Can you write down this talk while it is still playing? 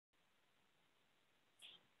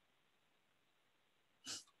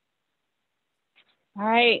All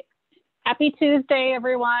right. Happy Tuesday,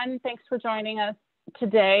 everyone. Thanks for joining us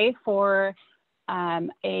today for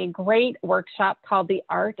a great workshop called The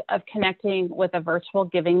Art of Connecting with a Virtual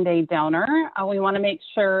Giving Day Donor. We want to make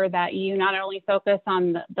sure that you not only focus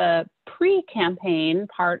on the pre-campaign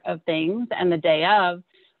part of things and the day of,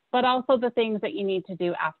 but also the things that you need to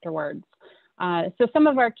do afterwards. So some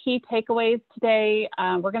of our key takeaways today,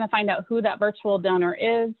 we're going to find out who that virtual donor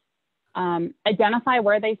is, identify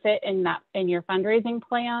where they fit in your fundraising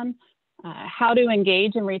plan, how to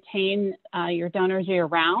engage and retain your donors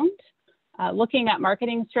year-round, looking at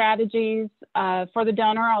marketing strategies for the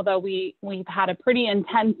donor, although we've had a pretty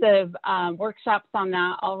intensive workshops on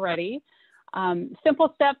that already.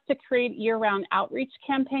 Simple steps to create year-round outreach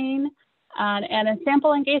campaign, and a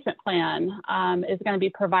sample engagement plan is going to be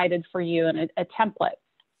provided for you in a template.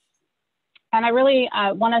 And I really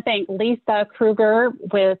want to thank Lisa Kruger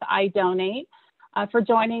with iDonate for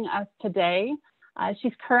joining us today.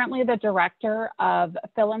 She's currently the Director of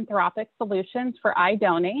Philanthropic Solutions for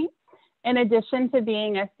iDonate. In addition to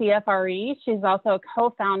being a CFRE, she's also a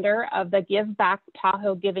co-founder of the Give Back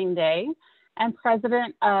Tahoe Giving Day and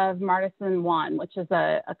president of Martisan One, which is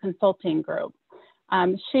a consulting group.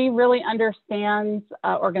 She really understands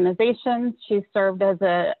organizations. She served as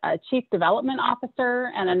a chief development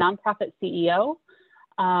officer and a nonprofit CEO,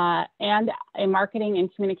 and a marketing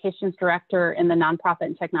and communications director in the nonprofit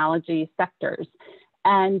and technology sectors.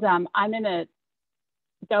 And I'm going to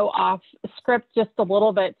go off script just a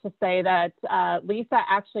little bit to say that Lisa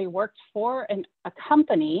actually worked for a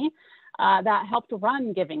company that helped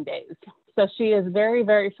run Giving Days. So she is very,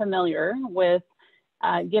 very familiar with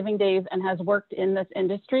Giving Days and has worked in this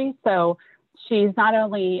industry. So she's not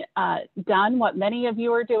only done what many of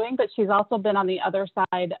you are doing, but she's also been on the other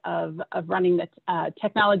side of running the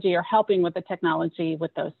technology or helping with the technology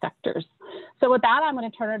with those sectors. So with that, I'm going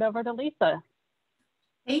to turn it over to Lisa.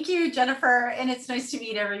 Thank you, Jennifer, and it's nice to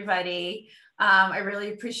meet everybody. I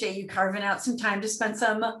really appreciate you carving out some time to spend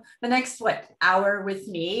the next hour with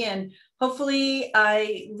me, and hopefully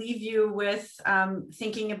I leave you with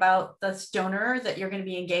thinking about this donor that you're going to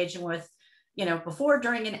be engaging with, before,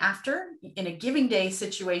 during, and after in a Giving Day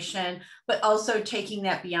situation, but also taking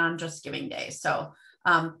that beyond just Giving Day. So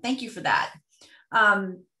thank you for that.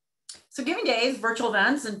 So Giving Days, virtual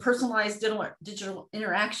events, and personalized digital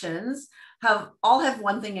interactions all have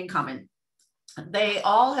one thing in common. They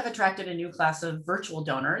all have attracted a new class of virtual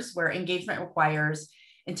donors where engagement requires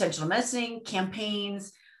intentional messaging,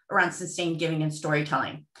 campaigns around sustained giving and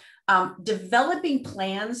storytelling. Developing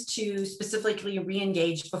plans to specifically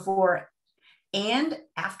re-engage before and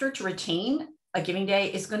after to retain a Giving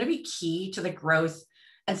Day is going to be key to the growth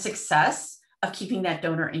and success of keeping that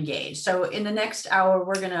donor engaged. So in the next hour,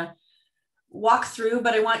 we're going to walk through,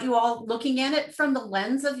 but I want you all looking at it from the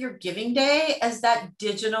lens of your Giving Day as that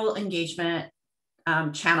digital engagement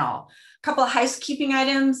channel. A couple of housekeeping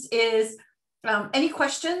items is any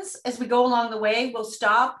questions as we go along the way, we'll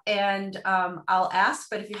stop and I'll ask,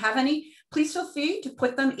 but if you have any, please feel free to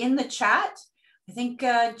put them in the chat. I think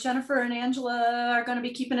Jennifer and Angela are going to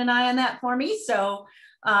be keeping an eye on that for me, so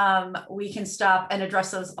we can stop and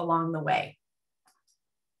address those along the way.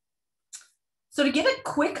 So to get a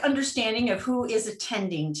quick understanding of who is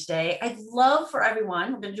attending today, I'd love for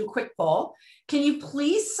everyone, we're going to do a quick poll. Can you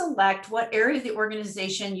please select what area of the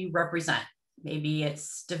organization you represent? Maybe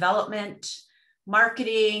it's development,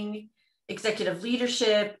 marketing, executive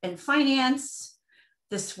leadership, and finance.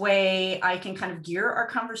 This way I can kind of gear our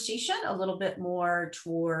conversation a little bit more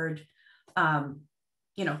toward,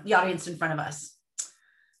 the audience in front of us.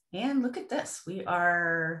 And look at this,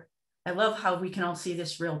 I love how we can all see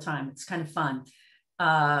this real time. It's kind of fun.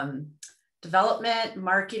 Development,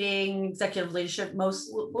 marketing, executive leadership, a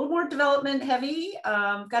little more development heavy.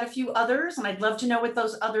 Got a few others, and I'd love to know what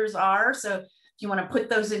those others are. So if you want to put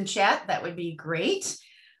those in chat, that would be great.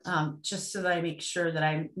 Just so that I make sure that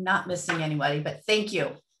I'm not missing anybody, but thank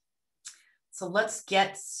you. So let's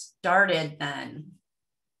get started then.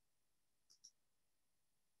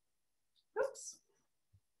 Oops.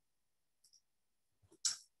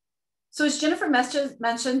 So as Jennifer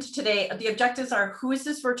mentioned today, the objectives are: who is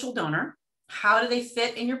this virtual donor? How do they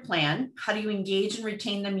fit in your plan? How do you engage and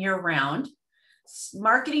retain them year round?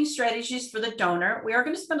 Marketing strategies for the donor. We are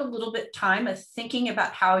going to spend a little bit of time of thinking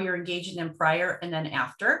about how you're engaging them prior and then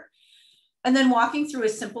after. And then walking through a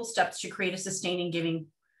simple steps to create a sustaining giving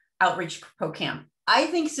outreach program. I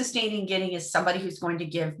think sustaining giving is somebody who's going to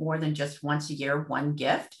give more than just once a year, one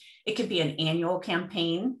gift. It could be an annual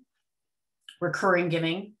campaign, recurring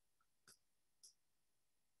giving.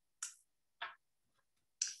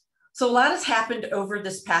 So a lot has happened over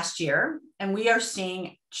this past year, and we are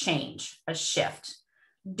seeing change, a shift.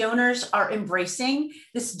 donors are embracing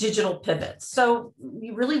this digital pivot. So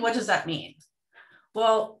really, what does that mean?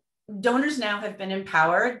 Well, donors now have been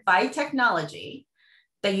empowered by technology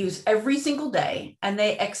they use every single day, and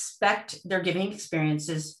they expect their giving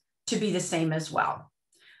experiences to be the same as well.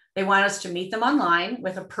 They want us to meet them online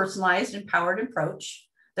with a personalized, empowered approach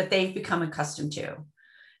that they've become accustomed to.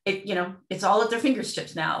 It's all at their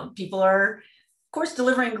fingertips now. People are, of course,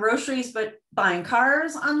 delivering groceries, but buying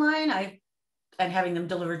cars online and having them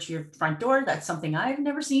delivered to your front door. That's something I've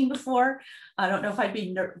never seen before. I don't know if I'd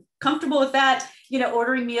be comfortable with that.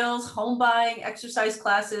 Ordering meals, home buying, exercise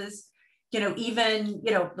classes, even,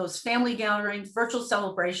 those family gatherings, virtual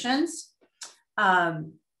celebrations.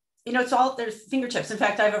 It's all at their fingertips. In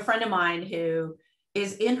fact, I have a friend of mine who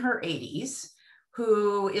is in her 80s,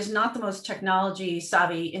 who is not the most technology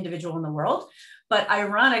savvy individual in the world, but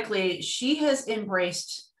ironically, she has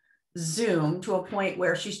embraced Zoom to a point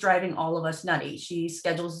where she's driving all of us nutty. She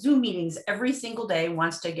schedules Zoom meetings every single day,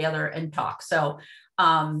 wants to gather and talk. So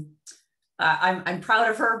I'm proud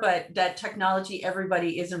of her, but that technology,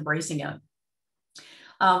 everybody is embracing it.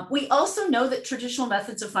 We also know that traditional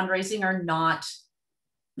methods of fundraising are not,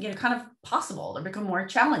 kind of possible. They're becoming more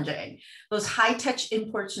challenging. Those high-touch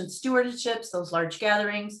imports and stewardships, those large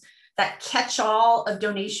gatherings, that catch-all of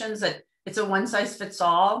donations that it's a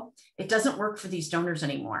one-size-fits-all, it doesn't work for these donors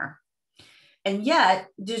anymore. And yet,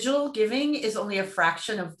 digital giving is only a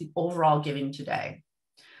fraction of the overall giving today.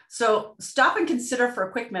 So stop and consider for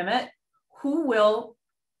a quick minute,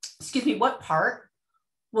 what part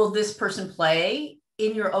will this person play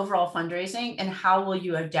in your overall fundraising, and how will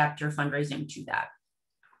you adapt your fundraising to that?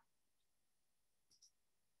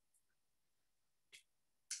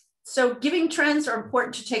 So giving trends are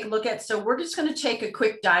important to take a look at. So we're just going to take a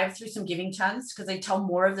quick dive through some giving trends because they tell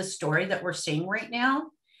more of the story that we're seeing right now.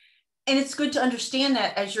 And it's good to understand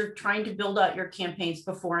that as you're trying to build out your campaigns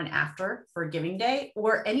before and after for a giving day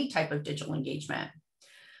or any type of digital engagement.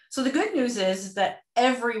 So the good news is that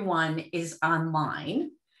everyone is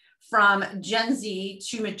online, from Gen Z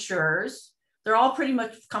to matures. They're all pretty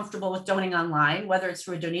much comfortable with donating online, whether it's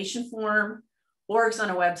through a donation form, orgs on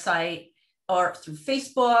a website, or through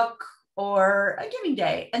Facebook or a giving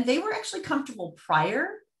day. And they were actually comfortable prior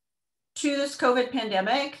to this COVID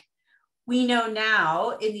pandemic. We know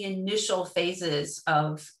now in the initial phases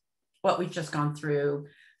of what we've just gone through,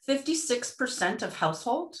 56% of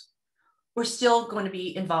households were still going to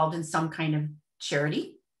be involved in some kind of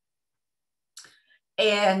charity.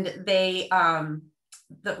 And they,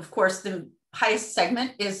 of course, the highest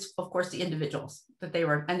segment is, of course, the individuals that they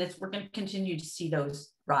were, and we're going to continue to see those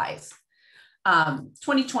rise.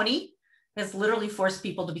 2020 has literally forced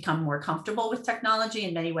people to become more comfortable with technology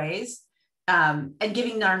in many ways, and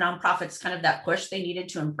giving our nonprofits kind of that push they needed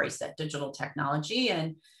to embrace that digital technology.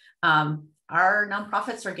 And our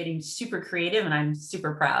nonprofits are getting super creative, and I'm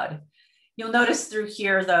super proud. You'll notice through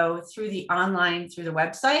here, though, through the online, through the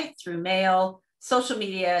website, through mail, social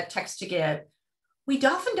media, text to give, we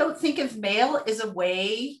often don't think of mail as a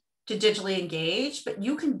way to digitally engage, but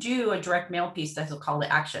you can do a direct mail piece that's a call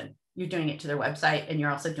to action. You're doing it to their website, and you're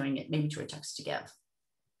also doing it maybe to a text to give.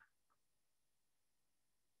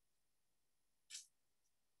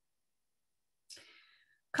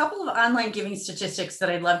 A couple of online giving statistics that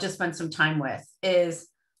I'd love to spend some time with is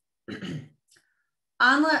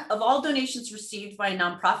of all donations received by a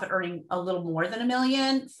nonprofit earning a little more than $1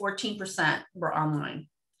 million, 14% were online.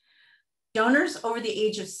 Donors over the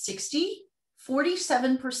age of 60,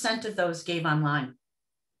 47% of those gave online.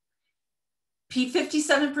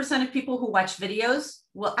 57% of people who watch videos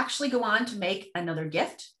will actually go on to make another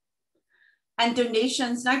gift. And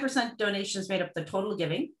donations, 9% donations made up the total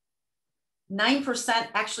giving. 9%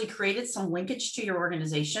 actually created some linkage to your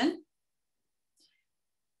organization.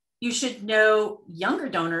 You should know younger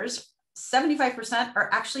donors, 75% are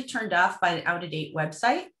actually turned off by an out-of-date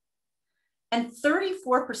website. And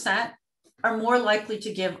 34% are more likely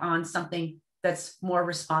to give on something that's more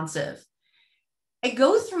responsive. I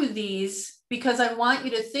go through these because I want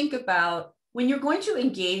you to think about when you're going to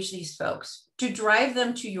engage these folks to drive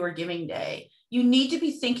them to your giving day, you need to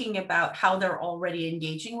be thinking about how they're already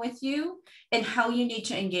engaging with you and how you need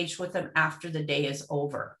to engage with them after the day is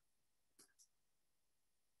over.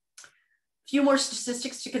 A few more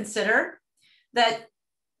statistics to consider: that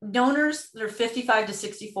donors that are 55 to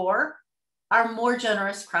 64 are more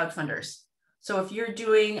generous crowdfunders. So if you're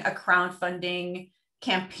doing a crowdfunding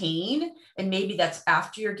campaign, and maybe that's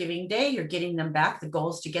after your giving day, you're getting them back. The goal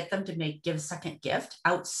is to get them to give a second gift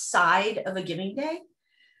outside of a giving day,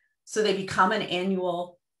 so they become an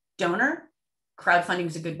annual donor. Crowdfunding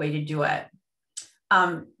is a good way to do it.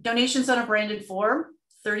 Donations on a branded form,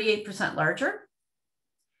 38% larger.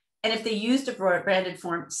 And if they used a branded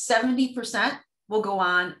form, 70% will go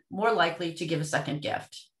on more likely to give a second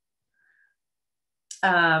gift.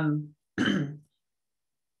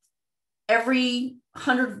 Every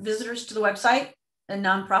 100 visitors to the website, a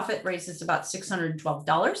nonprofit raises about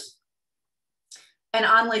 $612. And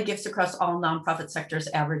online gifts across all nonprofit sectors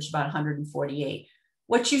average about 148.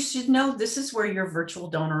 What you should know, this is where your virtual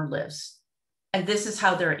donor lives. And this is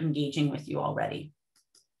how they're engaging with you already.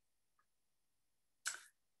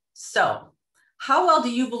 So how well do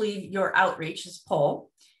you believe your outreach, this poll,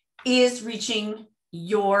 is reaching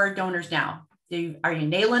your donors now? Are you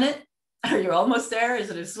nailing it? Are you almost there? Is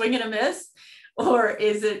it a swing and a miss? Or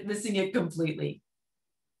is it missing it completely?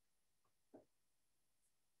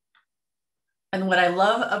 And what I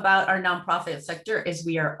love about our nonprofit sector is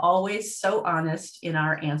we are always so honest in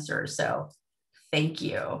our answers. So thank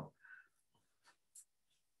you.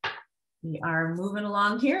 We are moving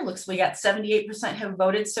along here. Looks we got 78% have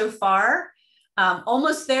voted so far.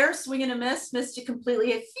 Almost there, swing and a miss, missed it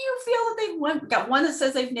completely. If you feel that they've got one that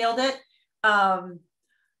says they've nailed it,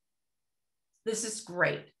 this is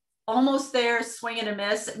great. Almost there, swing and a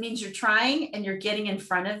miss. It means you're trying and you're getting in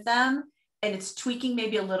front of them, and it's tweaking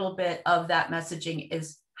maybe a little bit of that messaging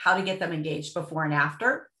is how to get them engaged before and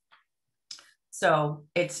after. So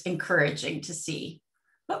it's encouraging to see.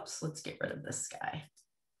 Oops, let's get rid of this guy.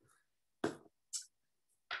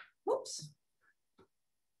 Whoops.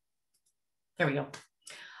 There we go.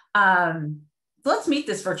 Let's meet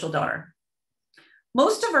this virtual donor.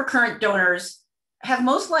 Most of our current donors have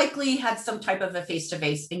most likely had some type of a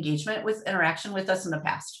face-to-face engagement with interaction with us in the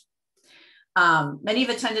past. Many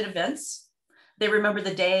have attended events. They remember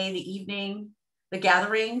the day, the evening, the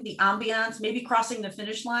gathering, the ambiance, maybe crossing the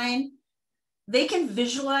finish line. They can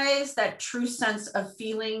visualize that true sense of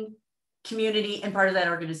feeling community and part of that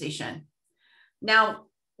organization. Now,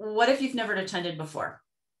 what if you've never attended before?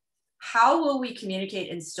 How will we communicate,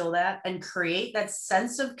 instill that, and create that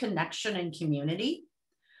sense of connection and community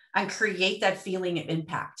and create that feeling of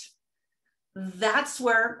impact? That's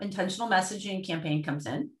where intentional messaging campaign comes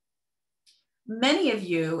in. Many of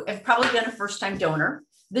you have probably been a first-time donor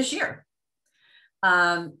this year.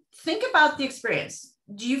 Think about the experience.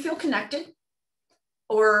 Do you feel connected,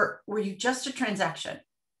 or were you just a transaction?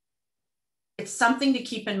 It's something to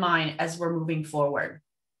keep in mind as we're moving forward.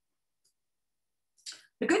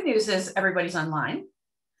 The good news is everybody's online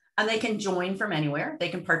and they can join from anywhere. They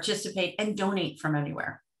can participate and donate from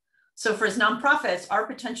anywhere. So for as nonprofits, our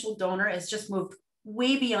potential donor has just moved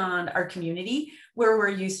way beyond our community where we're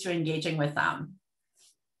used to engaging with them.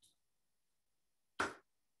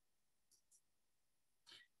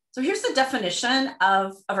 So here's the definition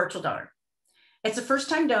of a virtual donor. It's a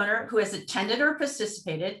first-time donor who has attended or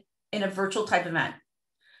participated in a virtual type event.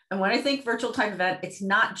 And when I think virtual type event, it's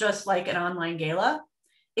not just like an online gala.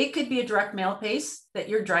 It could be a direct mail pace that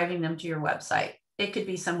you're driving them to your website. It could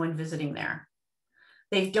be someone visiting there.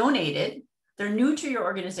 They've donated. They're new to your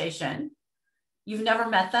organization. You've never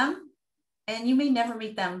met them, and you may never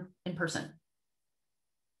meet them in person.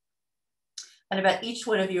 And I bet each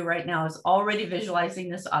one of you right now is already visualizing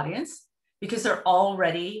this audience because you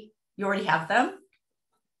already have them,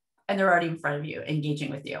 and they're already in front of you,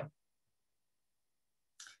 engaging with you.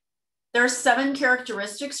 There are 7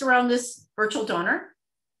 characteristics around this virtual donor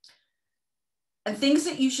and things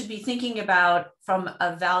that you should be thinking about from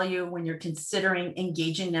a value when you're considering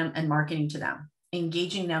engaging them and marketing to them,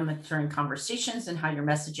 engaging them during conversations and how you're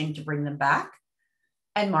messaging to bring them back,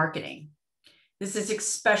 and marketing. This is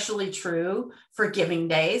especially true for giving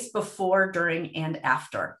days before, during, and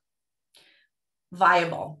after.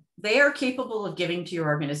 Viable. They are capable of giving to your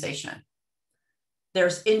organization.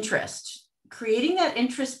 There's interest. Creating that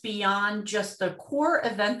interest beyond just the core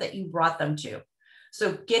event that you brought them to.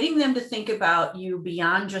 So getting them to think about you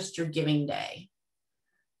beyond just your giving day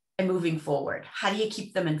and moving forward. How do you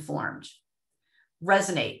keep them informed?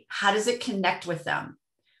 Resonate. How does it connect with them?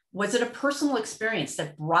 Was it a personal experience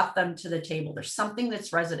that brought them to the table? There's something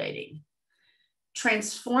that's resonating.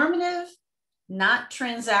 Transformative, not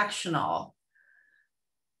transactional.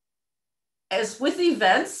 As with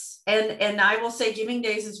events, and I will say Giving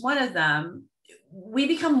Days is one of them, we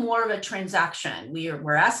become more of a transaction.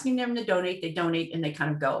 We're asking them to donate, they donate, and they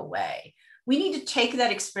kind of go away. We need to take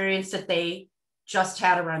that experience that they just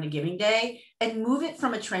had around a giving day and move it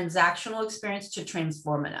from a transactional experience to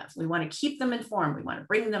transformative. We want to keep them informed. We want to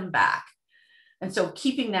bring them back. And so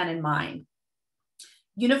keeping that in mind.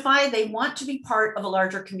 Unify, they want to be part of a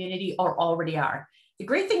larger community or already are. The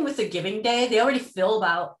great thing with the giving day, they already feel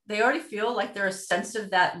like they're a sense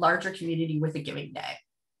of that larger community with a giving day.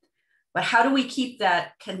 But how do we keep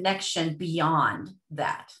that connection beyond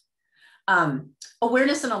that?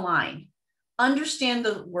 Awareness and align. Understand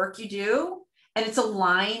the work you do, and it's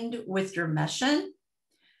aligned with your mission.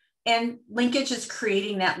 And linkage is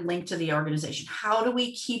creating that link to the organization. How do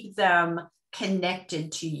we keep them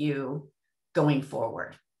connected to you going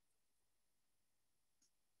forward?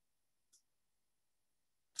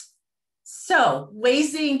 So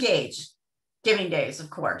ways they engage, giving days, of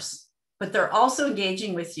course, but they're also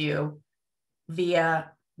engaging with you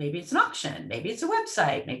via, maybe it's an auction, maybe it's a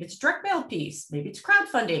website, maybe it's a direct mail piece, maybe it's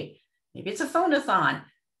crowdfunding, maybe it's a phone-a-thon.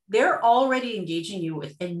 They're already engaging you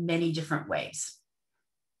in many different ways.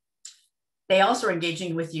 They also are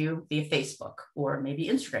engaging with you via Facebook or maybe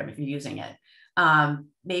Instagram if you're using it.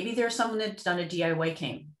 Maybe there's someone that's done a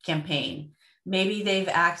DIY campaign. Maybe they've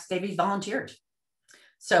volunteered.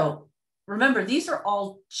 So remember, these are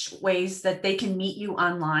all ways that they can meet you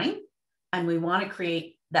online, and we want to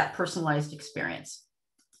create that personalized experience.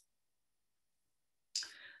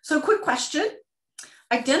 So quick question.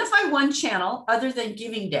 Identify one channel other than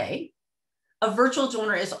Giving Day a virtual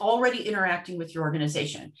donor is already interacting with your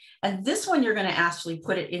organization. And this one, you're going to actually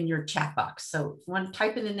put it in your chat box. So if you want to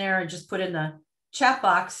type it in there and just put in the chat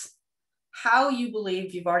box how you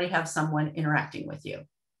believe you've already have someone interacting with you.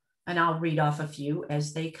 And I'll read off a few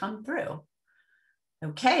as they come through.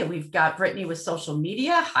 Okay, we've got Brittany with social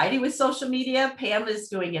media, Heidi with social media, Pam is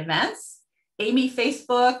doing events, Amy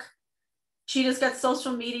Facebook, Cheetah's got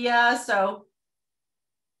social media, so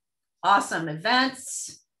awesome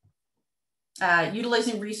events.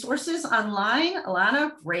 Utilizing resources online,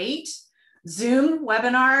 Alana, great. Zoom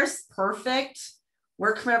webinars, perfect.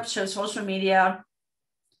 Workshop shows social media,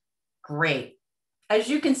 great. As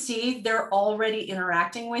you can see, they're already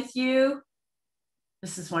interacting with you.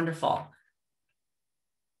 This is wonderful.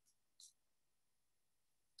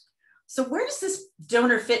 So where does this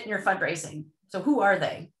donor fit in your fundraising? So who are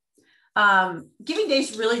they? Giving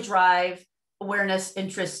days really drive awareness,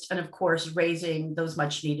 interest, and of course, raising those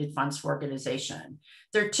much needed funds for organization.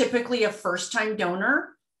 They're typically a first-time donor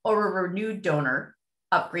or a renewed donor,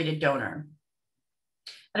 upgraded donor.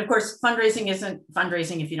 And of course, fundraising isn't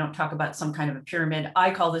fundraising if you don't talk about some kind of a pyramid.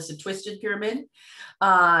 I call this a twisted pyramid.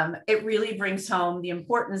 It really brings home the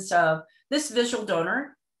importance of this virtual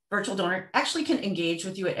donor actually can engage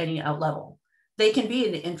with you at any level. They can be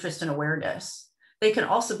an interest and awareness. They can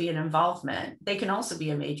also be an involvement. They can also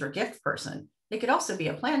be a major gift person. They could also be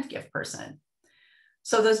a planned gift person.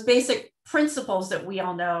 So those basic principles that we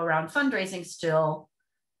all know around fundraising still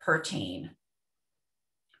pertain.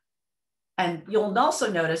 And you'll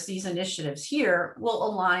also notice these initiatives here will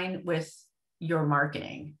align with your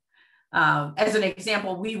marketing. As an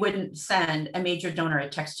example, we wouldn't send a major donor a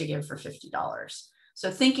text to give for $50.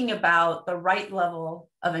 So thinking about the right level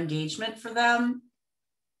of engagement for them,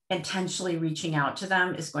 intentionally reaching out to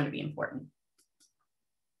them is going to be important.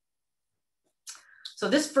 So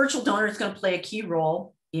this virtual donor is going to play a key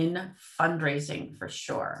role in fundraising for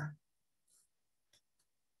sure.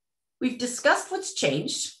 We've discussed what's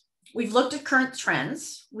changed. We've looked at current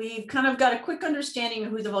trends. We've kind of got a quick understanding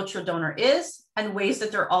of who the virtual donor is and ways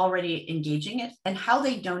that they're already engaging it and how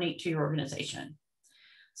they donate to your organization.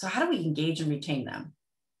 So how do we engage and retain them?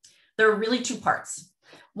 There are really two parts.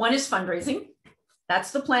 One is fundraising.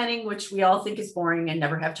 That's the planning, which we all think is boring and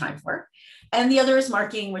never have time for. And the other is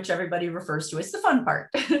marketing, which everybody refers to as the fun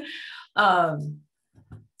part.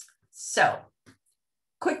 So,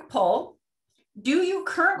 quick poll. Do you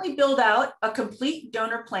currently build out a complete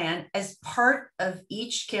donor plan as part of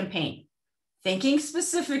each campaign? Thinking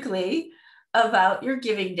specifically about your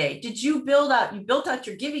giving day. Did you built out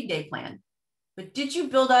your giving day plan, but did you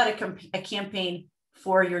build out a campaign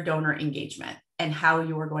for your donor engagement and how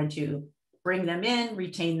you are going to bring them in,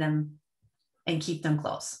 retain them, and keep them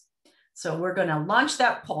close? So we're going to launch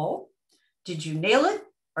that poll. Did you nail it?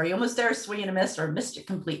 Are you almost there, swing and a miss, or missed it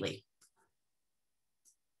completely?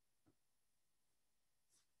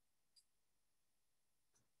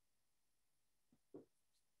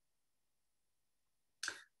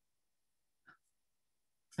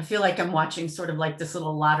 I feel like I'm watching sort of like this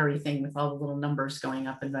little lottery thing with all the little numbers going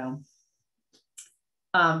up and down.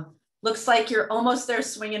 Looks like you're almost there,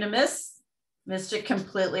 swing and a miss. Missed it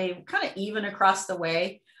completely, kind of even across the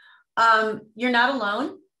way. You're not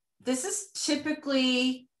alone. This is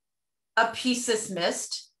typically a piece that's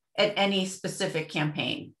missed at any specific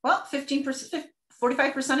campaign. Well, 15%,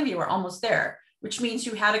 45% of you are almost there, which means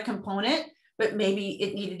you had a component, but maybe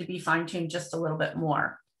it needed to be fine-tuned just a little bit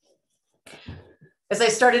more. As I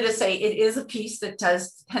started to say, it is a piece that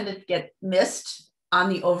does tend to get missed on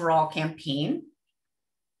the overall campaign.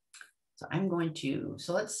 So I'm going to,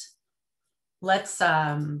 so let's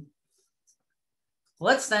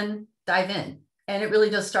then dive in. And it really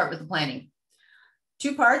does start with the planning.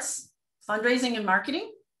 2 parts, fundraising and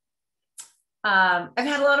marketing. I've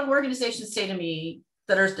had a lot of organizations say to me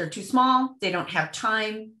that they're too small, they don't have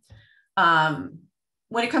time.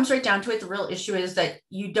 When it comes right down to it, the real issue is that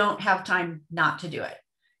you don't have time not to do it.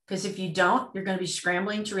 Because if you don't, you're going to be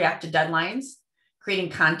scrambling to react to deadlines, creating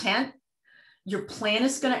content. Your plan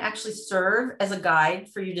is going to actually serve as a guide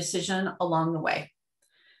for your decision along the way.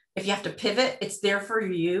 If you have to pivot, it's there for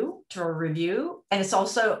you to review. And it's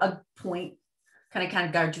also a point kind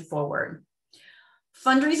of guide you forward.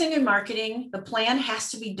 Fundraising and marketing, the plan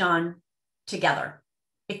has to be done together.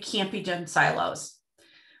 It can't be done in silos.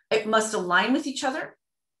 It must align with each other.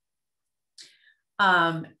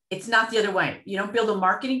 It's not the other way. You don't build a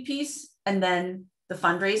marketing piece and then the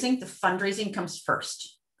fundraising comes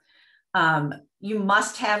first. You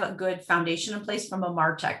must have a good foundation in place from a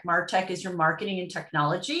MarTech. MarTech is your marketing and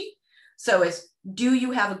technology. So do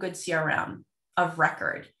you have a good CRM of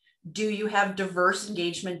record? Do you have diverse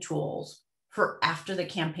engagement tools for after the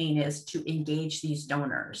campaign is to engage these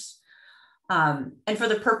donors? And for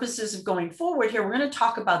the purposes of going forward here, we're going to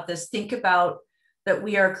talk about this. Think about that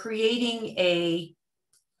we are creating a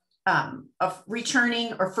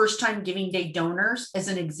returning or first-time Giving Day donors as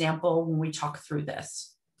an example when we talk through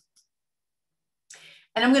this.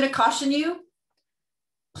 And I'm going to caution you,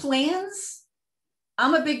 plans,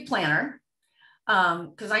 I'm a big planner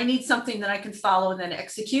because I need something that I can follow and then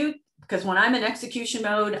execute, because when I'm in execution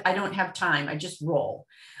mode, I don't have time. I just roll,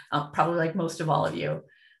 probably like most of all of you.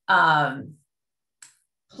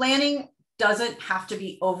 Planning doesn't have to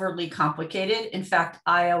be overly complicated. In fact,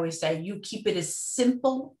 I always say you keep it as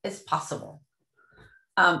simple as possible.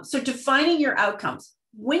 So defining your outcomes.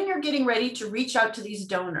 When you're getting ready to reach out to these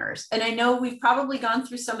donors, and I know we've probably gone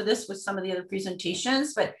through some of this with some of the other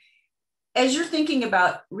presentations, but as you're thinking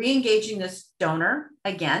about re-engaging this donor,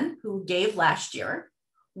 again, who gave last year,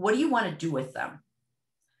 what do you want to do with them?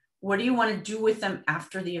 What do you want to do with them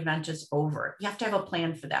after the event is over? You have to have a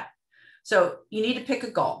plan for that. So you need to pick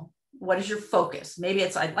a goal. What is your focus? Maybe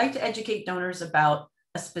it's, I'd like to educate donors about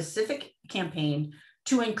a specific campaign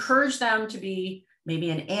to encourage them to be maybe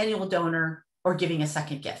an annual donor or giving a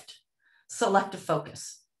second gift. Select a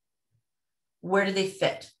focus. Where do they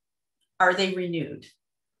fit? Are they renewed?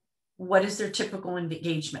 What is their typical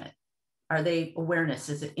engagement? Are they awareness?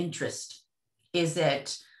 Is it interest? Is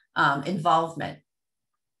it involvement?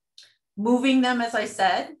 Moving them, as I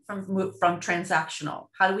said, from transactional.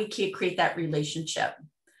 How do we create that relationship?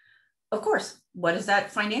 Of course, what is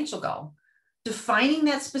that financial goal? Defining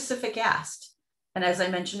that specific ask. And as I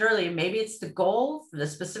mentioned earlier, maybe it's the goal for the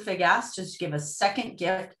specific ask to give a second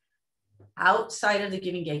gift outside of the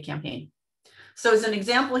Giving Day campaign. So as an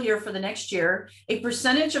example here for the next year, a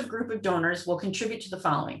percentage of group of donors will contribute to the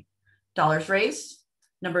following: dollars raised,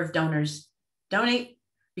 number of donors donate,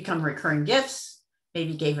 become recurring gifts,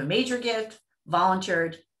 maybe gave a major gift,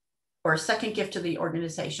 volunteered, or a second gift to the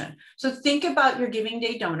organization. So think about your Giving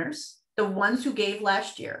Day donors, the ones who gave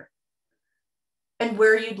last year, and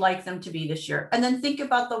where you'd like them to be this year. And then think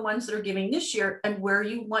about the ones that are giving this year and where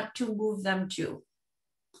you want to move them to.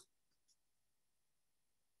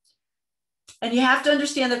 And you have to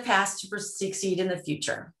understand the past to succeed in the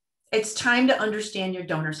future. It's time to understand your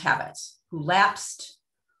donors' habits. Who lapsed?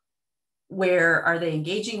 Where are they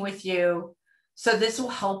engaging with you? So this will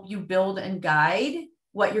help you build and guide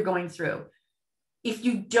what you're going through. If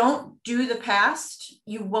you don't do the past,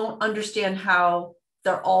 you won't understand how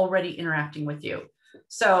they're already interacting with you.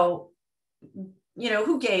 So,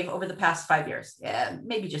 who gave over the past 5 years? Yeah,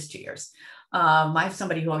 maybe just 2 years. I have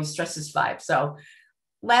somebody who always stresses 5. So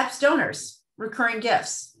lapsed donors, recurring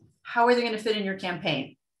gifts. How are they going to fit in your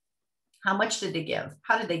campaign? How much did they give?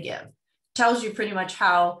 How did they give? Tells you pretty much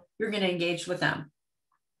how you're going to engage with them.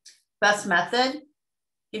 Best method,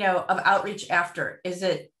 of outreach after. Is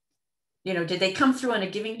it, did they come through on a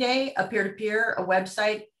Giving Day, a peer-to-peer, a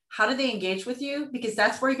website? How do they engage with you? Because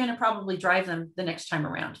that's where you're going to probably drive them the next time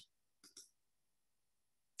around.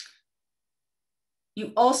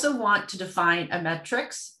 You also want to define a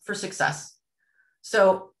metrics for success.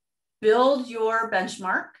 So build your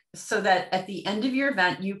benchmark so that at the end of your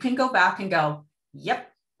event, you can go back and go,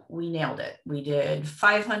 yep, we nailed it. We did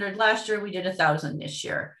 500 last year. We did 1,000 this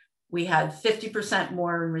year. We had 50%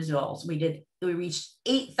 more in results. We reached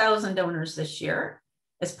 8,000 donors this year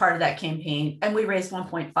as part of that campaign. And we raised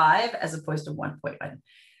 1.5 as opposed to 1.1.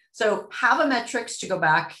 So have a metrics to go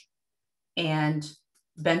back and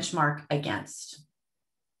benchmark against.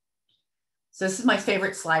 So this is my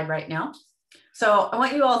favorite slide right now. So I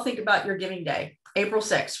want you all to think about your Giving Day, April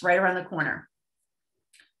 6th, right around the corner.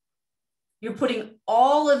 You're putting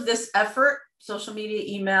all of this effort social media,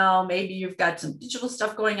 email, maybe you've got some digital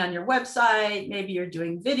stuff going on your website, maybe you're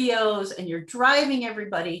doing videos and you're driving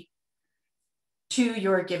everybody to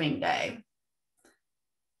your giving day.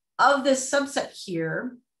 Of this subset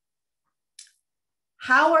here,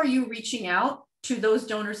 how are you reaching out to those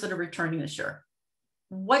donors that are returning this year?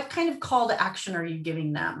 What kind of call to action are you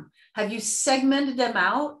giving them? Have you segmented them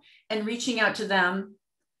out and reaching out to them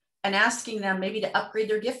and asking them maybe to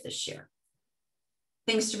upgrade their gift this year?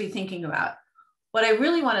 Things to be thinking about. What I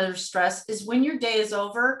really want to stress is when your day is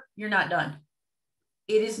over, you're not done.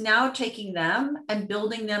 It is now taking them and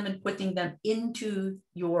building them and putting them into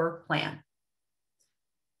your plan.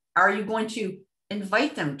 Are you going to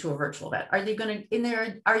invite them to a virtual event? Are they going to in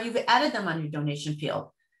there? Are you added them on your donation field?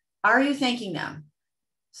 Are you thanking them?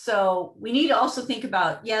 So we need to also think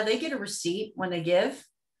about, yeah, they get a receipt when they give,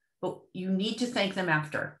 but you need to thank them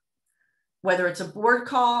after. Whether it's a board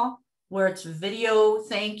call, where it's video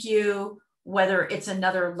thank you, whether it's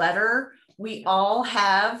another letter, we all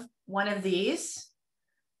have one of these.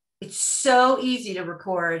 It's so easy to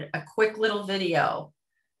record a quick little video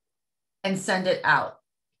and send it out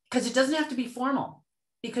because it doesn't have to be formal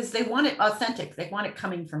because they want it authentic. They want it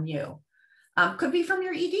coming from you. Could be from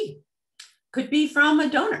your ED, could be from a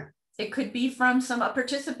donor. It could be from a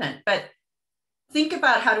participant, but think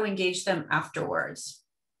about how to engage them afterwards.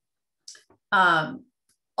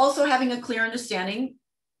 Also having a clear understanding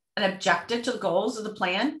and objective to the goals of the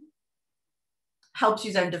plan helps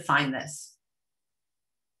you then define this.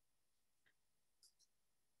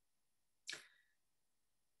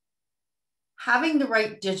 Having the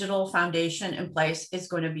right digital foundation in place is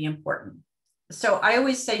going to be important. So I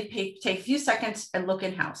always say, take a few seconds and look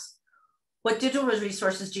in-house. What digital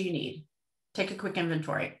resources do you need? Take a quick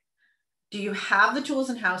inventory. Do you have the tools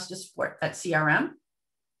in-house to support that CRM?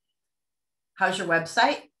 How's your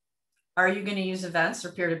website? Are you going to use events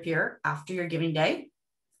or peer-to-peer after your giving day?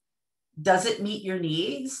 Does it meet your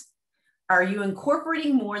needs? Are you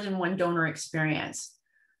incorporating more than one donor experience?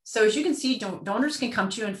 So as you can see, donors can come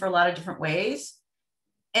to you in for a lot of different ways.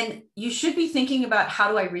 And you should be thinking about,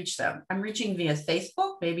 how do I reach them? I'm reaching via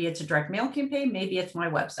Facebook. Maybe it's a direct mail campaign. Maybe it's my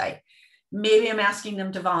website. Maybe I'm asking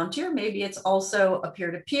them to volunteer. Maybe it's also a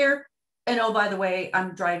peer-to-peer. And oh, by the way,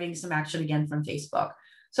 I'm driving some action again from Facebook.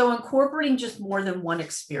 So incorporating just more than one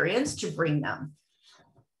experience to bring them.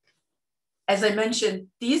 As I mentioned,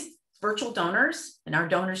 these virtual donors and our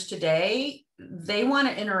donors today, they want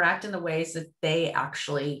to interact in the ways that they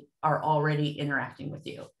actually are already interacting with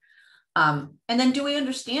you. And then do we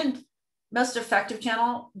understand most effective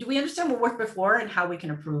channel? Do we understand what worked before and how we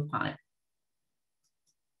can improve upon it?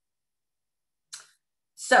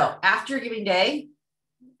 So after giving day,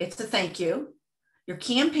 it's a thank you. Your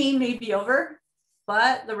campaign may be over,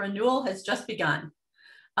 but the renewal has just begun.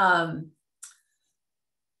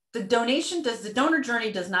 The donor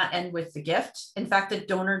journey does not end with the gift. In fact, the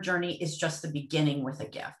donor journey is just the beginning with a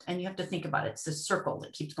gift. And you have to think about it. It's a circle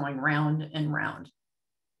that keeps going round and round.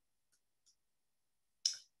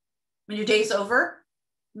 When your day's over,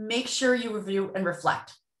 make sure you review and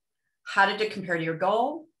reflect. How did it compare to your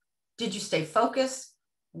goal? Did you stay focused?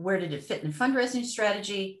 Where did it fit in the fundraising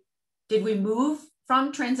strategy? Did we move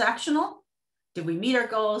from transactional? Did we meet our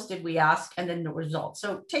goals? Did we ask? And then the results.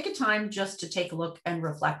 So take a time just to take a look and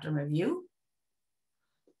reflect and review.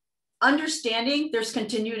 Understanding there's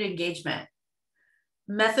continued engagement.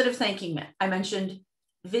 Method of thanking. I mentioned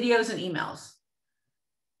videos and emails.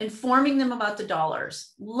 Informing them about the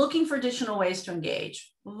dollars. Looking for additional ways to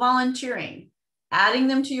engage. Volunteering. Adding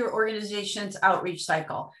them to your organization's outreach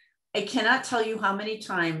cycle. I cannot tell you how many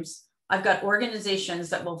times I've got organizations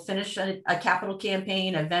that will finish a capital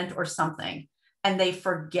campaign, event, or something, and they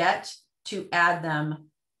forget to add them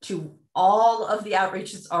to all of the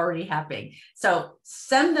outreach that's already happening. So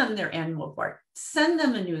send them their annual report, send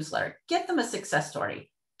them a newsletter, get them a success story,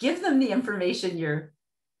 give them the information you're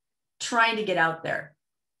trying to get out there.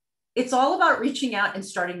 It's all about reaching out and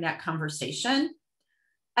starting that conversation,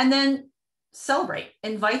 and then celebrate,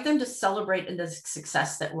 invite them to celebrate in the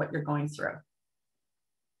success that what you're going through.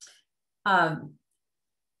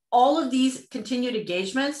 All of these continued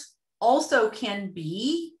engagements also can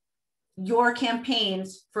be your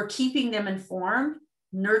campaigns for keeping them informed,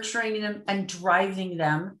 nurturing them, and driving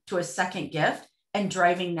them to a second gift and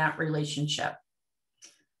driving that relationship.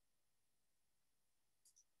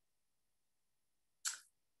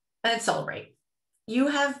 And celebrate. You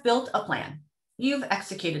have built a plan. You've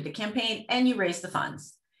executed the campaign and you raised the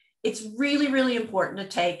funds. It's really, really important to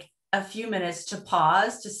take a few minutes to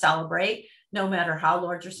pause, to celebrate, no matter how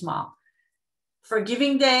large or small. For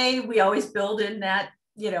Giving Day, we always build in that,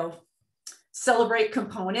 celebrate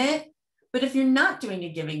component, But if you're not doing a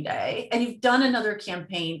giving day and you've done another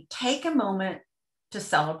campaign, take a moment to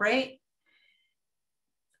celebrate.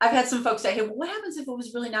 I've had some folks say, hey, well, what happens if it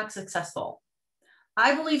was really not successful?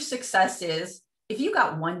 I believe success is if you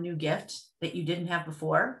got one new gift that you didn't have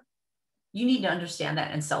before, you need to understand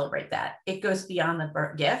that and celebrate that. It goes beyond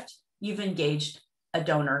the gift. You've engaged a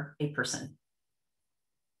donor, a person.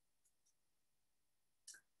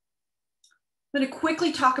 I'm going to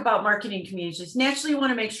quickly talk about marketing communities. Naturally, you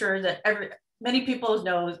want to make sure that many people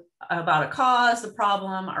know about a cause, the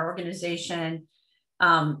problem, our organization.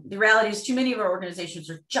 The reality is too many of our organizations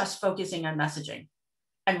are just focusing on messaging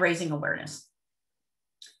and raising awareness.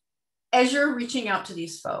 As you're reaching out to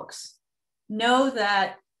these folks, know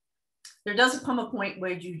that there doesn't come a point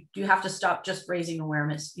where you have to stop just raising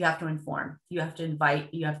awareness. You have to inform, you have to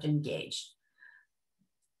invite, you have to engage.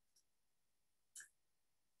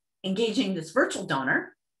 Engaging this virtual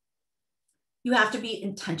donor, you have to be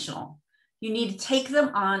intentional. You need to take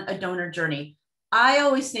them on a donor journey. I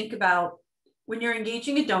always think about when you're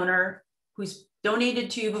engaging a donor who's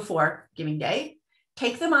donated to you before Giving Day,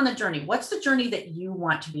 take them on the journey. What's the journey that you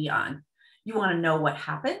want to be on? You want to know what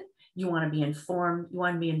happened. You want to be informed. You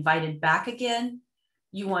want to be invited back again.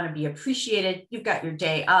 You want to be appreciated. You've got your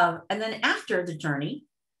day of, and then after the journey,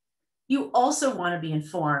 you also want to be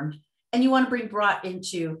informed and you want to be brought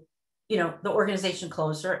into, the organization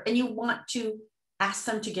closer, and you want to ask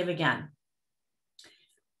them to give again.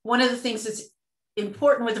 One of the things that's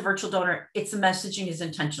important with a virtual donor, it's the messaging is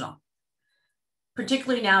intentional.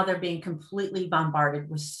 Particularly now they're being completely bombarded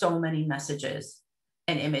with so many messages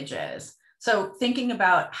and images. So thinking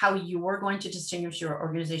about how you are going to distinguish your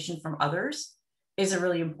organization from others is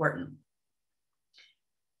really important.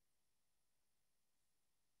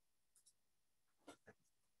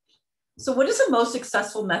 So what is the most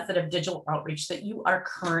successful method of digital outreach that you are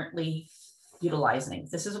currently utilizing?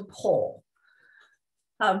 This is a poll.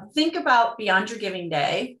 Think about beyond your Giving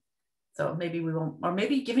Day. So maybe we won't, or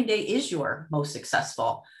maybe Giving Day is your most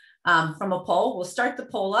successful. From a poll, we'll start the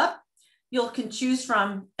poll up. You can choose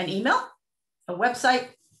from an email, a website,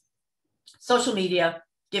 social media,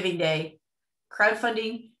 Giving Day,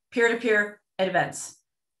 crowdfunding, peer-to-peer, and events.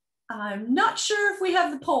 I'm not sure if we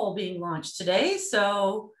have the poll being launched today.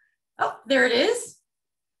 So, oh, there it is.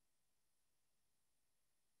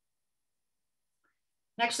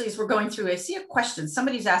 Actually, as we're going through, I see a question.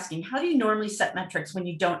 Somebody's asking, how do you normally set metrics when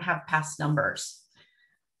you don't have past numbers?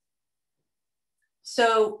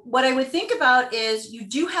 So what I would think about is you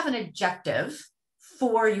do have an objective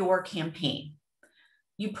for your campaign.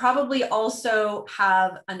 You probably also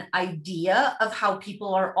have an idea of how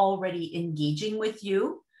people are already engaging with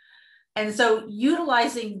you. And so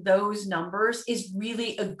utilizing those numbers is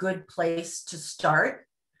really a good place to start.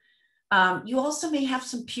 You also may have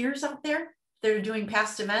some peers out there that are doing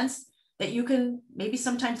past events that you can maybe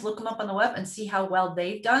sometimes look them up on the web and see how well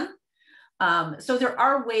they've done. So there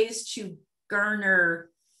are ways to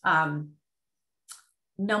garner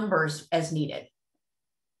numbers as needed.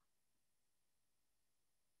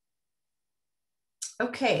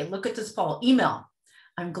 Okay, look at this poll. Email.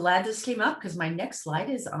 I'm glad this came up because my next slide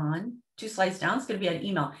is on 2 slides down. It's going to be on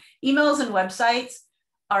email. Emails and websites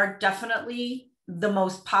are definitely the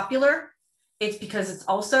most popular. It's because it's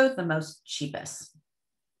also the most cheapest.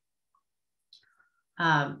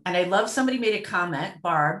 And I love somebody made a comment,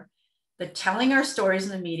 Barb, that telling our stories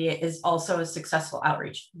in the media is also a successful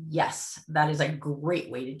outreach. Yes, that is a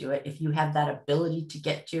great way to do it if you have that ability to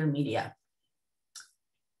get to your media.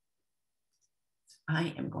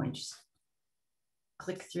 I am going to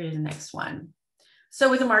click through to the next one. So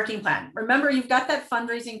with a marketing plan, remember you've got that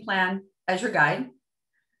fundraising plan as your guide.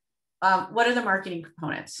 What are the marketing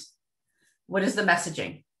components? What is the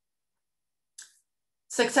messaging?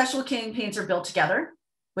 Successful campaigns are built together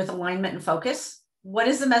with alignment and focus. What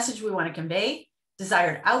is the message we want to convey?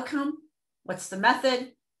 Desired outcome. What's the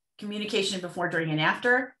method? Communication before, during, and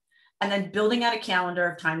after. And then building out a calendar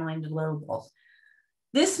of timeline deliverables.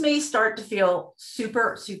 This may start to feel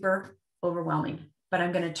super, super overwhelming, but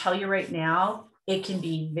I'm going to tell you right now, it can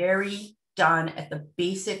be very done at the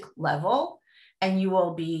basic level, and you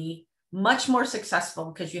will be much more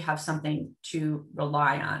successful because you have something to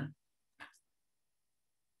rely on.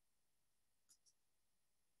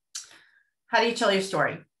 How do you tell your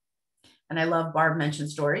story? And I love Barb mentioned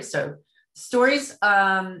stories. So stories,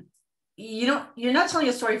 you're not telling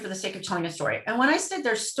a story for the sake of telling a story. And when I said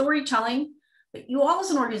there's storytelling, but you all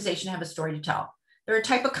as an organization have a story to tell. They're a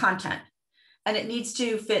type of content, and it needs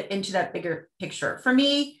to fit into that bigger picture. For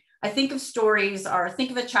me, I think of stories or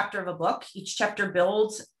think of a chapter of a book. Each chapter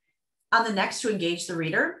builds on the next to engage the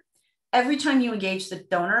reader. Every time you engage the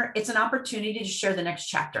donor, it's an opportunity to share the next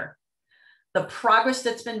chapter. the progress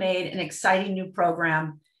that's been made, an exciting new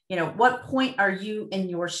program. You know, what point are you in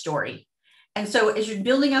your story? And so as you're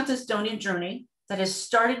building out this donor journey that has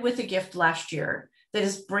started with a gift last year, that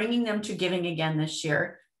is bringing them to giving again this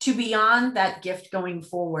year, to beyond that gift going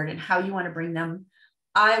forward and how you want to bring them,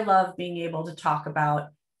 I love being able to talk about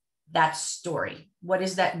that story. What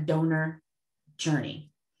is that donor journey?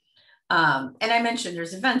 And I mentioned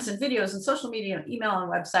there's events and videos and social media, email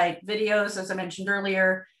and website videos, as I mentioned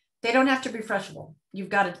earlier. They don't have to be refreshable. You've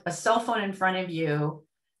got a cell phone in front of you,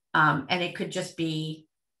 and it could just be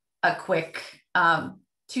a quick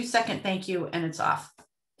 2-second thank you, and it's off.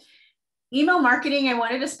 Email marketing, I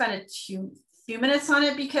wanted to spend a few minutes on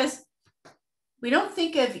it because we don't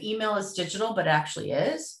think of email as digital, but it actually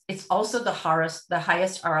is. It's also the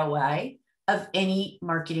highest ROI of any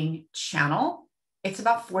marketing channel. It's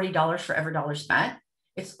about $40 for every dollar spent.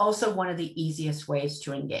 It's also one of the easiest ways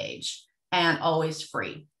to engage and always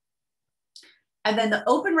free. And then the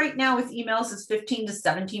open rate now with emails is 15 to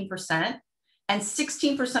 17%. And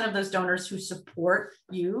 16% of those donors who support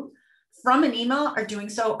you from an email are doing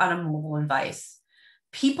so on a mobile device.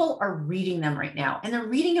 People are reading them right now, and they're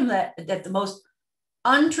reading them at the most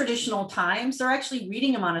untraditional times. They're actually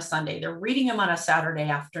reading them on a Sunday. They're reading them on a Saturday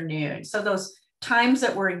afternoon. So those times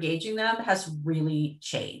that we're engaging them has really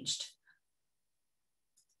changed.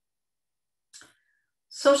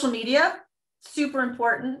 Social media, super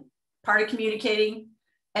important part of communicating,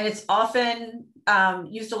 and it's often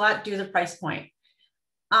used a lot due to the price point.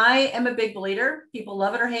 I am a big believer. People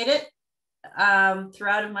love it or hate it.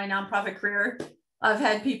 Throughout my nonprofit career, I've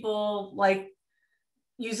had people like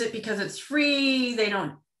use it because it's free. They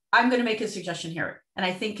don't. I'm going to make a suggestion here, and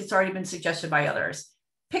I think it's already been suggested by others.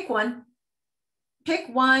 Pick one.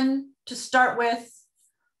 Pick one to start with,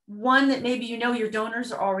 one that maybe you know your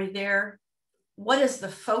donors are already there. What is the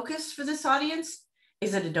focus for this audience?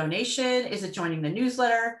 Is it a donation? Is it joining the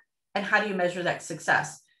newsletter? And how do you measure that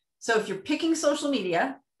success? So if you're picking social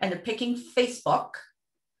media and they're picking Facebook,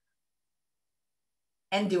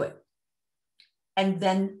 and do it, and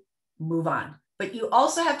then move on. But you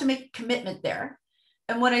also have to make a commitment there.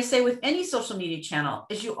 And what I say with any social media channel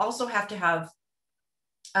is you also have to have,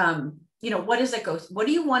 what does that go? What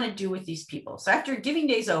do you want to do with these people? So after giving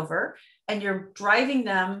day's over and you're driving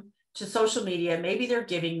them to social media, maybe they're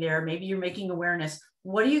giving there, maybe you're making awareness.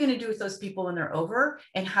 What are you going to do with those people when they're over?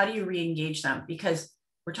 And how do you re-engage them? Because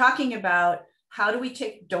we're talking about how do we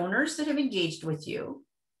take donors that have engaged with you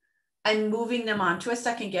and moving them on to a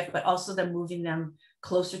second gift, but also then moving them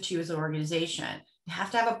closer to you as an organization. You have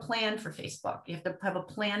to have a plan for Facebook. You have to have a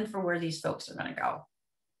plan for where these folks are going to go.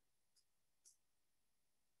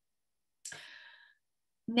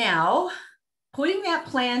 Now, putting that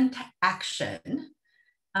plan to action.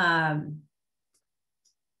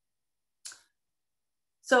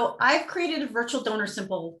 So I've created a virtual donor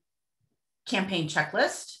simple campaign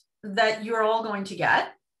checklist that you're all going to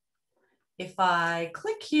get. If I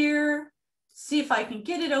click here, see if I can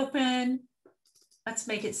get it open. Let's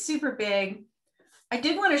make it super big. I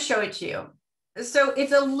did want to show it to you. So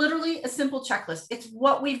it's literally a simple checklist. It's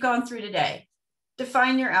what we've gone through today.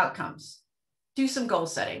 Define your outcomes. Do some goal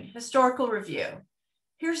setting, historical review.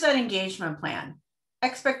 Here's that engagement plan,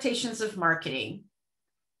 expectations of marketing.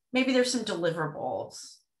 Maybe there's some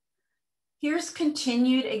deliverables. Here's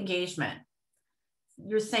continued engagement,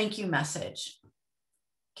 your thank you message.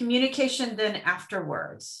 Communication then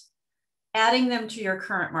afterwards, adding them to your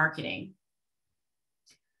current marketing.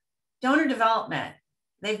 Donor development,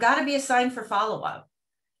 they've got to be assigned for follow-up.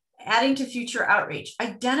 Adding to future outreach,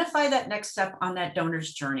 identify that next step on that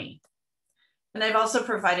donor's journey. And I've also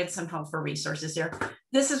provided some helpful resources here.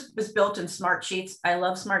 This was built in Smart Sheets. I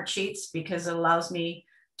love Smart Sheets because it allows me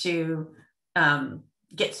to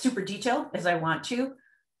get super detailed as I want to,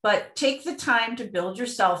 but take the time to build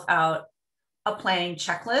yourself out a planning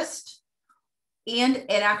checklist and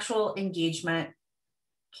an actual engagement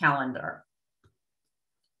calendar.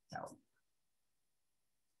 So,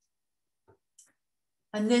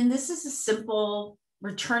 and then this is a simple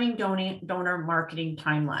returning donor marketing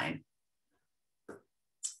timeline.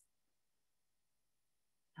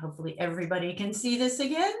 Hopefully everybody can see this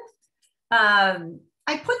again.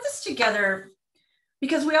 I put this together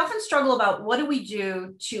because we often struggle about what do we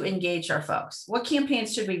do to engage our folks? What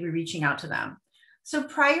campaigns should we be reaching out to them? So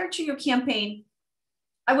prior to your campaign,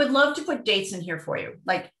 I would love to put dates in here for you,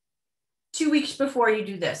 like 2 weeks before you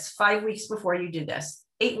do this, 5 weeks before you do this,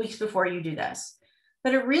 8 weeks before you do this.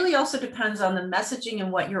 But it really also depends on the messaging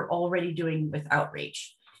and what you're already doing with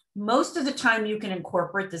outreach. Most of the time you can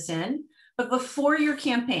incorporate this in, but before your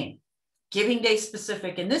campaign, giving day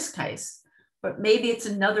specific in this case, but maybe it's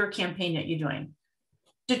another campaign that you're doing.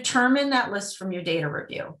 Determine that list from your data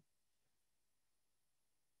review.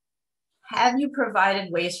 Have you provided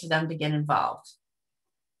ways for them to get involved?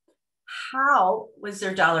 How was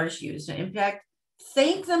their dollars used and impact?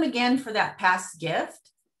 Thank them again for that past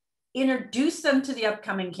gift. Introduce them to the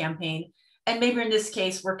upcoming campaign. And maybe in this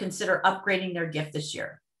case, we'll consider upgrading their gift this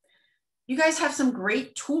year. You guys have some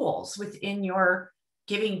great tools within your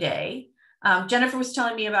giving day. Jennifer was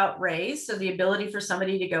telling me about Raise. So the ability for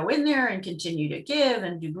somebody to go in there and continue to give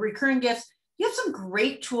and do recurring gifts. You have some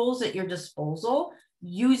great tools at your disposal.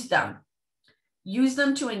 Use them. Use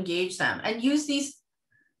them to engage them, and use these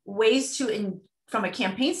ways from a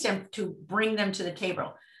campaign standpoint to bring them to the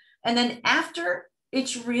table. And then after,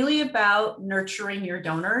 it's really about nurturing your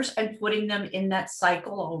donors and putting them in that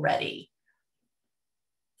cycle already.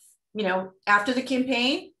 You know, after the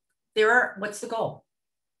campaign, what's the goal?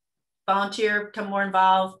 Volunteer, become more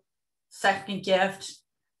involved, second gift,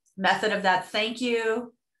 method of that, thank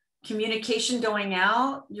you, communication going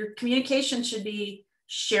out. Your communication should be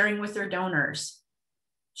sharing with their donors,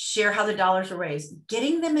 share how the dollars are raised,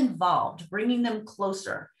 getting them involved, bringing them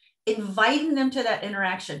closer, inviting them to that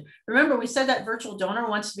interaction. Remember, we said that virtual donor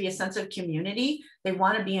wants to be a sense of community. They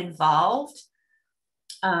want to be involved.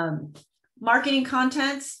 Marketing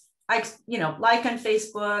contents, like on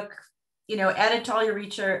Facebook, add it to all your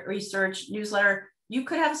research, newsletter. You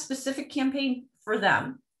could have a specific campaign for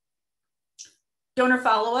them. Donor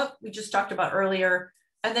follow-up, we just talked about earlier.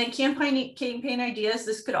 And then campaign ideas,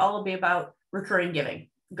 this could all be about recurring giving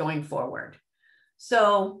going forward.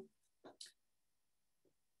 So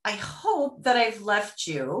I hope that I've left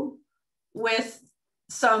you with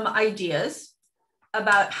some ideas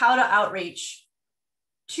about how to outreach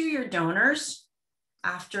to your donors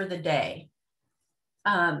after the day.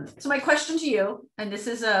 So my question to you, and this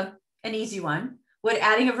is an easy one, would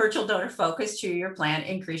adding a virtual donor focus to your plan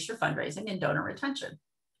increase your fundraising and donor retention?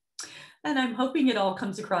 And I'm hoping it all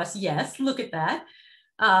comes across, yes, look at that.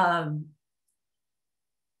 And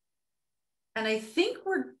I think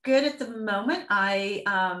we're good at the moment.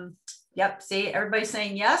 Yep, see, everybody's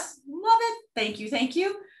saying yes, love it, thank you, thank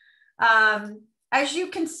you. As you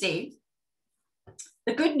can see,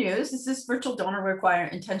 the good news is this virtual donor will require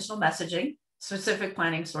intentional messaging, specific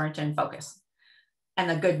planning, storytelling, and focus. And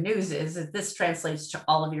the good news is that this translates to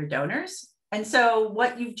all of your donors. And so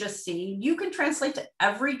what you've just seen, you can translate to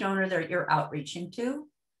every donor that you're outreaching to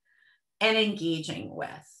and engaging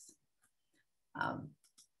with.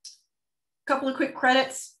 Couple of quick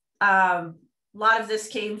credits. A lot of this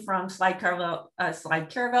came from Slide Caravel,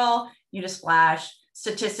 Unisplash,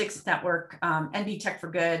 Statistics Network, NB Tech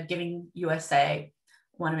for Good, Giving USA.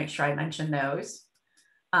 Want to make sure I mention those.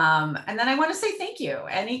 And then I want to say thank you.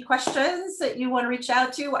 Any questions that you want to reach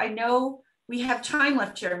out to? I know we have time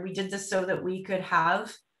left here, and we did this so that we could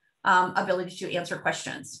have ability to answer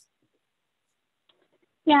questions.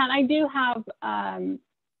 Yeah, and I do have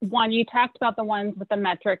one. You talked about the ones with the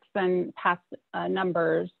metrics and past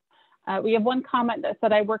numbers. We have one comment that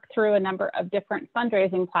said, I work through a number of different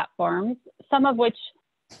fundraising platforms, some of which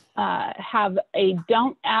have a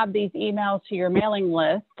don't add these emails to your mailing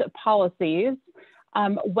list policies.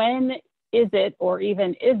 When is it, or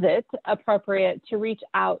even is it, appropriate to reach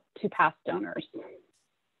out to past donors?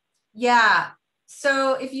 Yeah,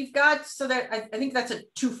 so if you've got, I think that's a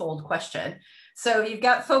twofold question. So you've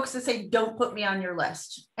got folks that say, don't put me on your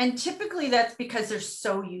list. And typically that's because they're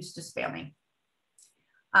so used to spamming.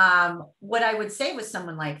 What I would say with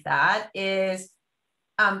someone like that is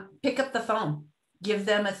pick up the phone, give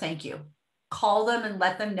them a thank you, call them and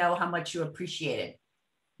let them know how much you appreciate it.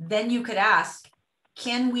 Then you could ask,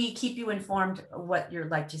 can we keep you informed of what you'd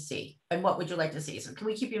like to see? And what would you like to see? So can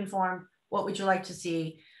we keep you informed? What would you like to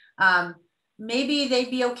see? Maybe they'd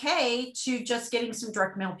be okay to just getting some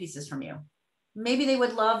direct mail pieces from you. Maybe they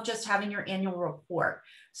would love just having your annual report.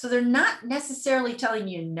 So they're not necessarily telling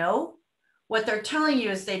you no. What they're telling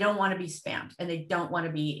you is they don't want to be spammed and they don't want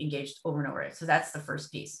to be engaged over and over. So that's the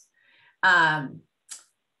first piece. And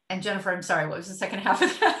Jennifer, I'm sorry, what was the second half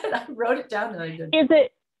of that? I wrote it down and I didn't. Is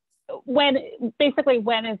it when is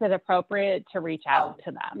it appropriate to reach out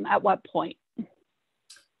to them? At what point?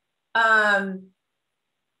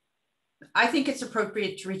 I think it's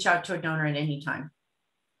appropriate to reach out to a donor at any time,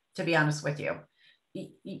 to be honest with you.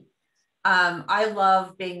 I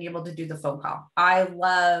love being able to do the phone call. I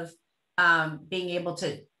love being able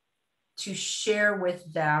to share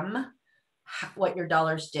with them what your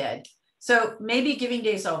dollars did. So maybe giving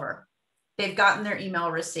day's over. They've gotten their email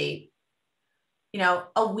receipt.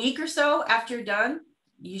 A week or so after you're done,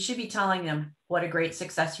 you should be telling them what a great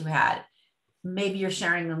success you had. Maybe you're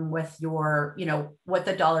sharing them with your, what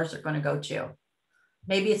the dollars are going to go to.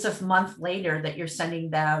 Maybe it's a month later that you're sending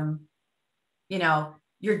them, you know,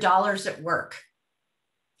 your dollars at work.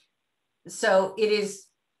 So it is,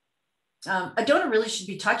 a donor really should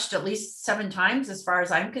be touched at least 7 times, as far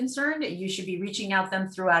as I'm concerned. You should be reaching out them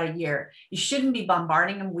throughout a year. You shouldn't be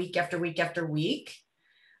bombarding them week after week after week.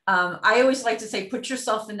 I always like to say, put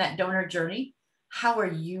yourself in that donor journey. How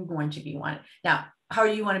are you going to be one? Now, how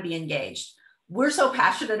do you want to be engaged? We're so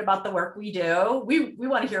passionate about the work we do. We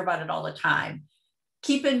want to hear about it all the time.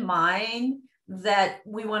 Keep in mind that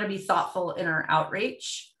we want to be thoughtful in our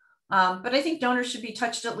outreach. But I think donors should be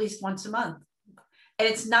touched at least once a month. And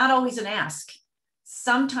it's not always an ask.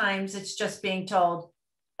 Sometimes it's just being told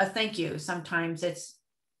a thank you. Sometimes it's,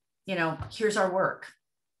 you know, here's our work.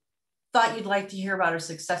 Thought you'd like to hear about our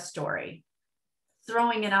success story.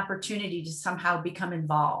 Throwing an opportunity to somehow become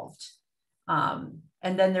involved. And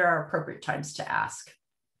then there are appropriate times to ask.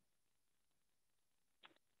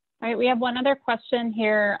 All right, we have one other question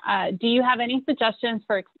here. Do you have any suggestions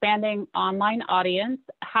for expanding online audience?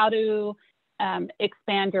 How to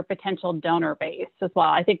expand your potential donor base as well?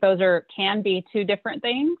 I think those can be 2 different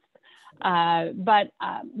things. But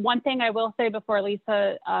one thing I will say before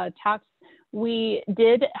Lisa talks, we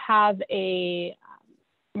did have a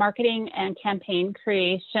marketing and campaign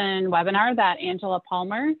creation webinar that Angela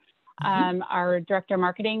Palmer, our director of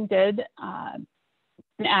marketing, did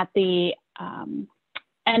at the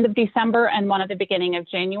end of December and one at the beginning of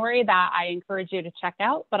January that I encourage you to check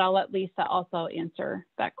out, but I'll let Lisa also answer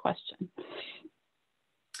that question.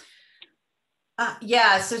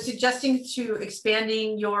 Yeah, so suggesting to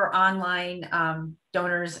expanding your online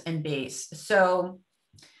donors and base. So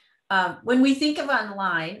when we think of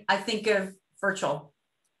online, I think of virtual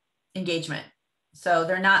engagement. So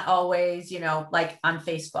they're not always, you know, like on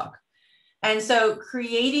Facebook. And so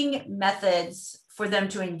creating methods for them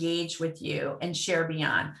to engage with you and share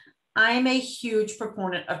beyond. I'm a huge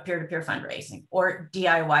proponent of peer-to-peer fundraising or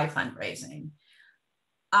DIY fundraising.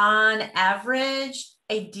 On average,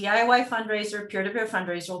 a DIY fundraiser, peer-to-peer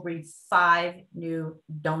fundraiser will bring 5 new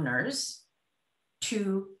donors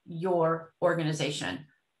to your organization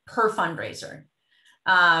per fundraiser.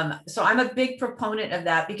 So I'm a big proponent of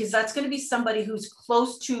that because that's going to be somebody who's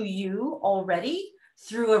close to you already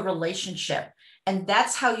through a relationship. And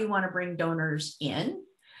that's how you want to bring donors in.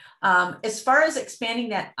 As far as expanding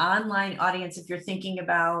that online audience, if you're thinking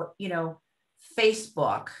about, you know,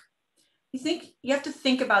 Facebook, you have to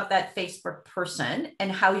think about that Facebook person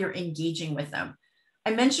and how you're engaging with them.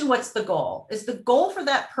 I mentioned what's the goal. Is the goal for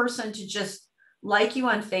that person to just like you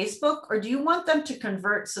on Facebook, or do you want them to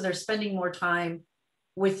convert so they're spending more time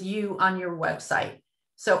with you on your website?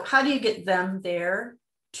 So how do you get them there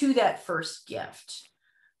to that first gift?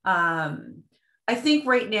 I think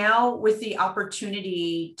right now with the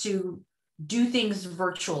opportunity to do things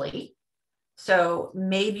virtually, so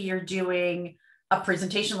maybe you're doing a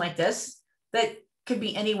presentation like this that could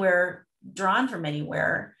be anywhere, drawn from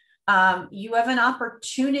anywhere. You have an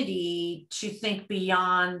opportunity to think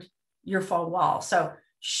beyond your 4 wall. So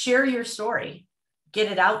share your story,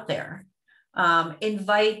 get it out there,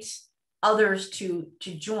 invite others to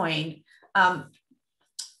join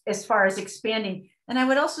as far as expanding. And I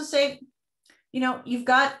would also say, you know, you've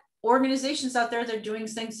got organizations out there that are doing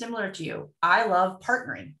things similar to you. I love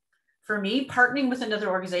partnering. For me, partnering with another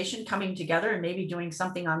organization, coming together and maybe doing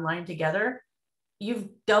something online together, you've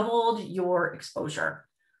doubled your exposure.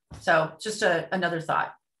 So just another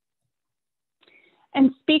thought.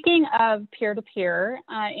 And speaking of peer-to-peer,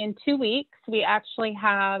 in 2 weeks, we actually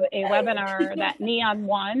have a webinar that Neon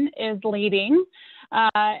One is leading.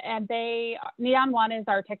 And Neon One is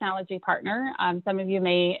our technology partner. Some of you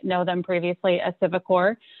may know them previously as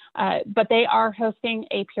Civicor, but they are hosting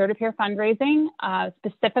a peer-to-peer fundraising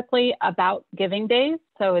specifically about giving days.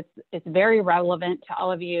 So it's very relevant to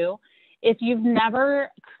all of you. If you've never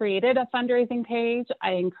created a fundraising page,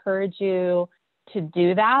 I encourage you to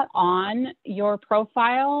do that on your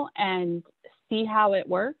profile and see how it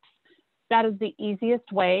works. That is the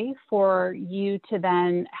easiest way for you to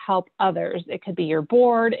then help others. It could be your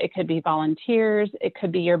board, it could be volunteers, it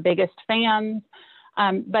could be your biggest fans.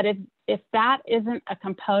 But if that isn't a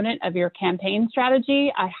component of your campaign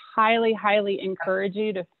strategy, I highly, highly encourage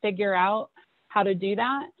you to figure out how to do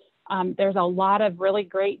that. There's a lot of really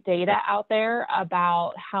great data out there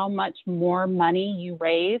about how much more money you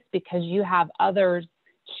raise because you have others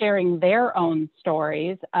sharing their own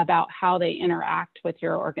stories about how they interact with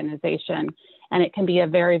your organization. And it can be a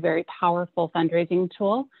very, very powerful fundraising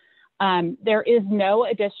tool. There is no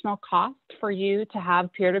additional cost for you to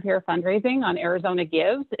have peer-to-peer fundraising on Arizona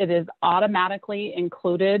Gives. It is automatically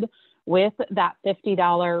included with that $50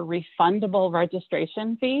 refundable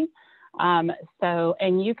registration fee.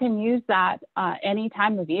 And you can use that any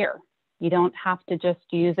time of year. You don't have to just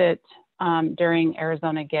use it during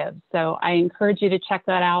Arizona Gives. So I encourage you to check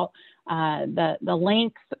that out. The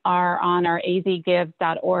links are on our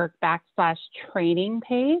azgives.org/training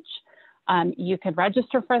page. You can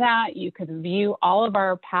register for that. You can view all of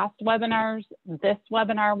our past webinars. This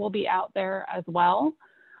webinar will be out there as well.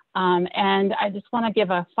 And I just want to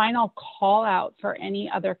give a final call out for any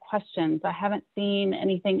other questions. I haven't seen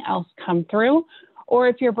anything else come through. Or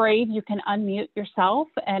if you're brave, you can unmute yourself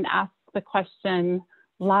and ask the question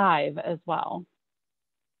live as well.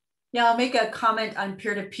 Yeah, I'll make a comment on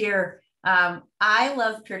peer-to-peer. I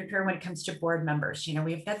love peer-to-peer when it comes to board members. You know,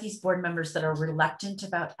 we've got these board members that are reluctant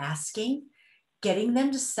about asking, getting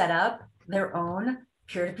them to set up their own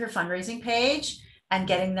peer-to-peer fundraising page and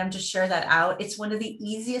getting them to share that out. It's one of the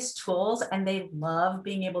easiest tools, and they love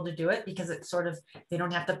being able to do it because it's sort of, they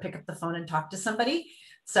don't have to pick up the phone and talk to somebody.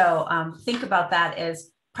 So think about that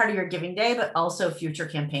as part of your giving day, but also future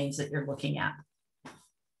campaigns that you're looking at.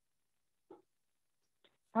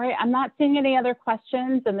 All right, I'm not seeing any other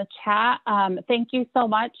questions in the chat. Thank you so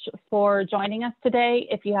much for joining us today.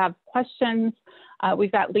 If you have questions,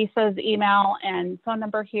 we've got Lisa's email and phone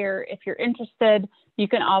number here. If you're interested, you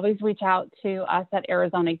can always reach out to us at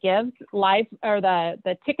Arizona Gives. Live, or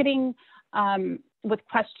the ticketing with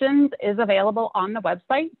questions is available on the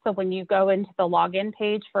website. So when you go into the login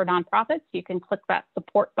page for nonprofits, you can click that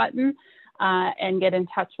support button and get in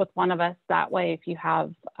touch with one of us that way if you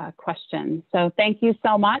have questions. So thank you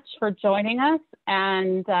so much for joining us,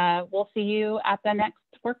 and we'll see you at the next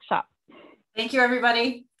workshop. Thank you,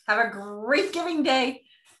 everybody. Have a great giving day.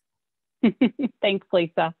 Thanks,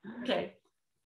 Lisa. Okay.